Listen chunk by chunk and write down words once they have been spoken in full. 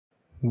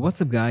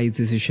What's up guys,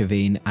 this is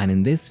Shavane, and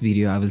in this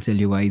video I will tell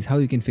you guys how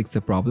you can fix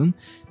the problem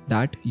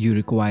that you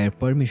require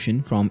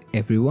permission from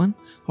everyone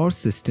or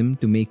system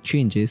to make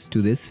changes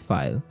to this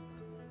file.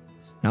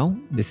 Now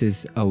this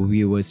is a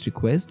viewer's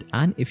request,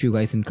 and if you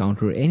guys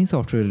encounter any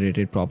software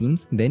related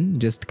problems, then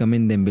just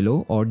comment them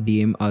below or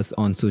DM us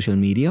on social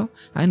media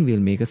and we'll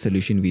make a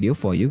solution video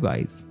for you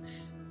guys.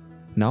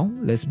 Now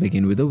let's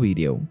begin with the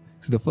video.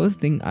 So the first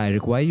thing I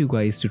require you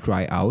guys to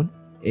try out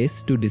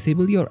is to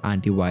disable your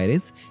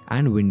antivirus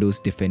and Windows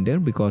Defender,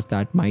 because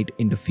that might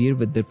interfere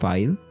with the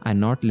file and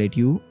not let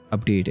you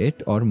update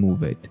it or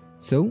move it.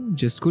 So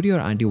just go to your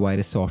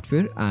antivirus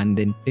software and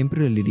then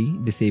temporarily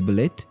disable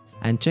it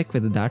and check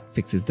whether that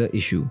fixes the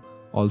issue.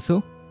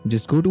 Also,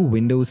 just go to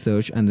Windows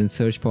search and then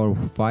search for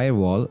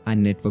firewall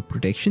and network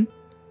protection.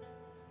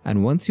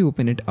 And once you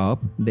open it up,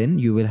 then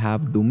you will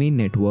have domain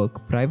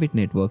network, private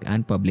network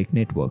and public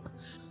network.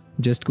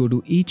 Just go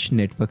to each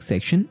network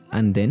section,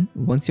 and then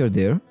once you're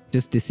there,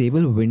 just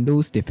disable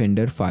Windows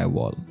Defender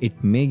firewall.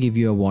 It may give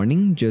you a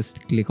warning,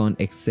 just click on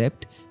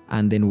accept,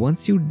 and then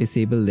once you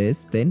disable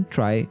this, then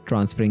try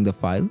transferring the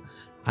file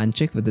and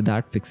check whether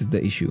that fixes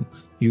the issue.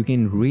 You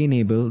can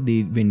re-enable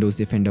the Windows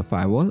Defender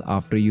firewall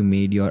after you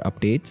made your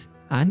updates.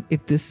 And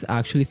if this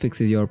actually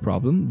fixes your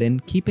problem, then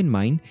keep in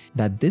mind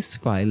that this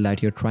file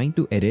that you're trying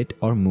to edit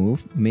or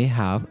move may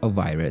have a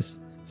virus.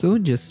 So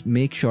just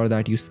make sure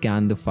that you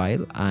scan the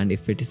file, and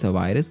if it is a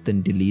virus,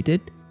 then delete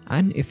it.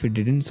 And if it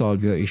didn't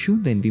solve your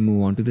issue, then we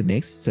move on to the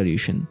next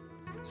solution.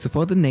 So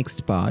for the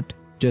next part,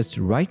 just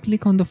right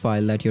click on the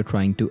file that you're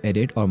trying to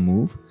edit or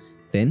move,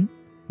 then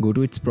go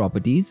to its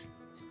properties.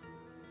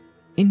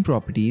 In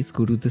properties,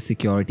 go to the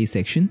security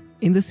section.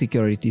 In the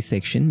security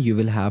section, you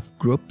will have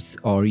groups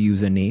or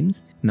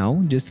usernames.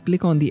 Now just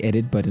click on the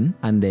edit button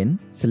and then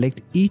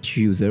select each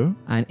user,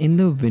 and in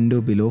the window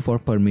below for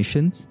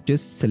permissions,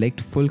 just select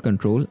full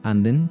control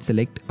and then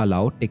select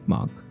allow tick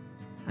mark.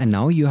 And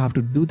now you have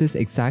to do this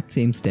exact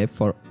same step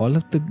for all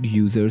of the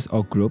users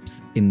or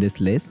groups in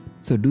this list.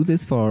 So do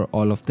this for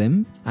all of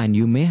them, and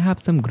you may have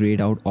some grayed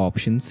out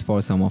options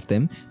for some of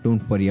them.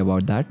 Don't worry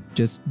about that.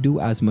 Just do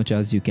as much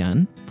as you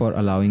can for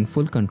allowing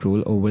full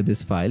control over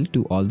this file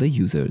to all the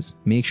users.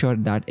 Make sure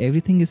that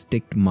everything is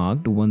ticked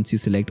marked once you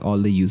select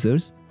all the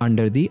users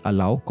under the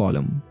allow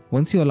column.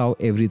 Once you allow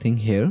everything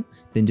here,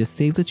 then just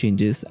save the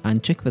changes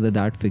and check whether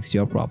that fixed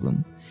your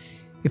problem.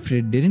 If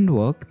it didn't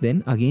work,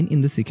 then again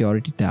in the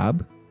security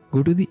tab,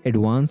 go to the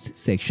advanced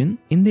section.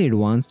 In the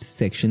advanced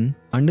section,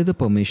 under the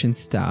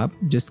permissions tab,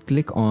 just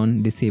click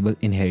on disable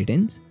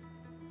inheritance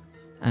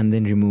and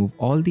then remove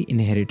all the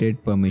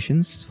inherited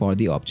permissions for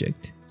the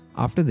object.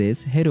 After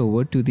this, head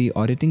over to the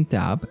auditing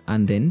tab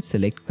and then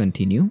select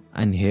continue,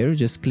 and here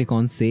just click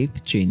on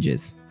save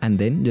changes and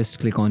then just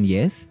click on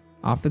yes.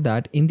 After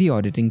that, in the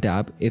auditing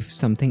tab, if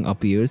something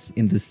appears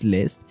in this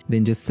list,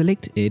 then just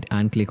select it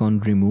and click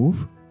on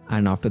remove,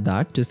 and after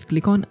that just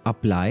click on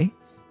apply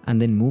and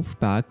then move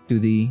back to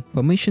the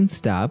permissions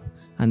tab,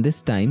 and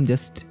this time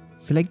just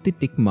select the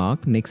tick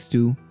mark next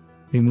to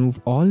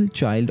remove all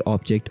child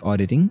object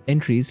auditing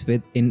entries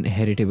with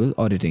inheritable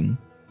auditing.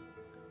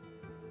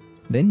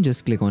 Then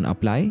just click on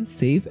apply,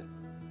 save,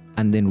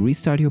 and then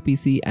restart your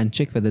PC and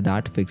check whether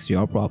that fixed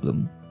your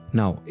problem.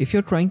 Now, if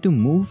you're trying to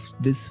move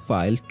this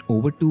file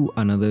over to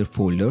another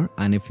folder,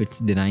 and if it's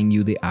denying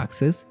you the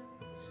access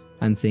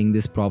and saying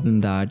this problem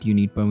that you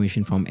need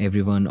permission from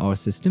everyone or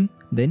system,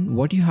 then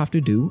what you have to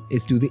do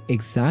is do the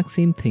exact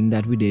same thing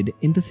that we did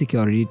in the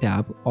security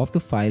tab of the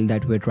file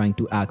that we're trying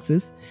to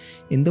access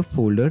in the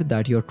folder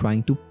that you're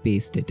trying to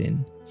paste it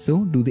in.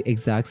 So do the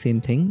exact same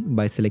thing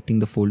by selecting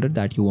the folder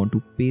that you want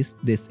to paste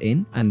this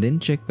in, and then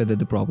check whether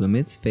the problem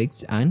is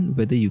fixed and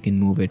whether you can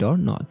move it or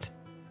not.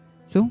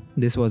 So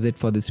this was it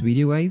for this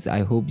video guys. I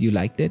hope you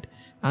liked it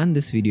and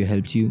this video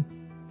helped you.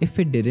 If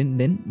it didn't,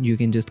 then you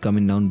can just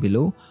comment down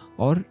below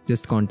or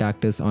just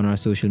contact us on our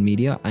social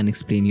media and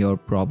explain your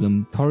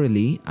problem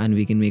thoroughly, and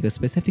we can make a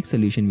specific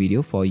solution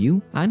video for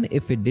you. And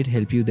if it did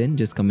help you, then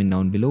just comment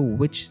down below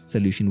which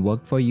solution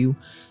worked for you.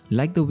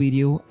 Like the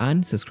video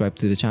and subscribe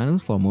to the channel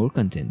for more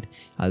content.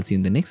 I'll see you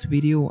in the next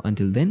video.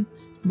 Until then,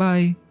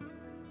 bye.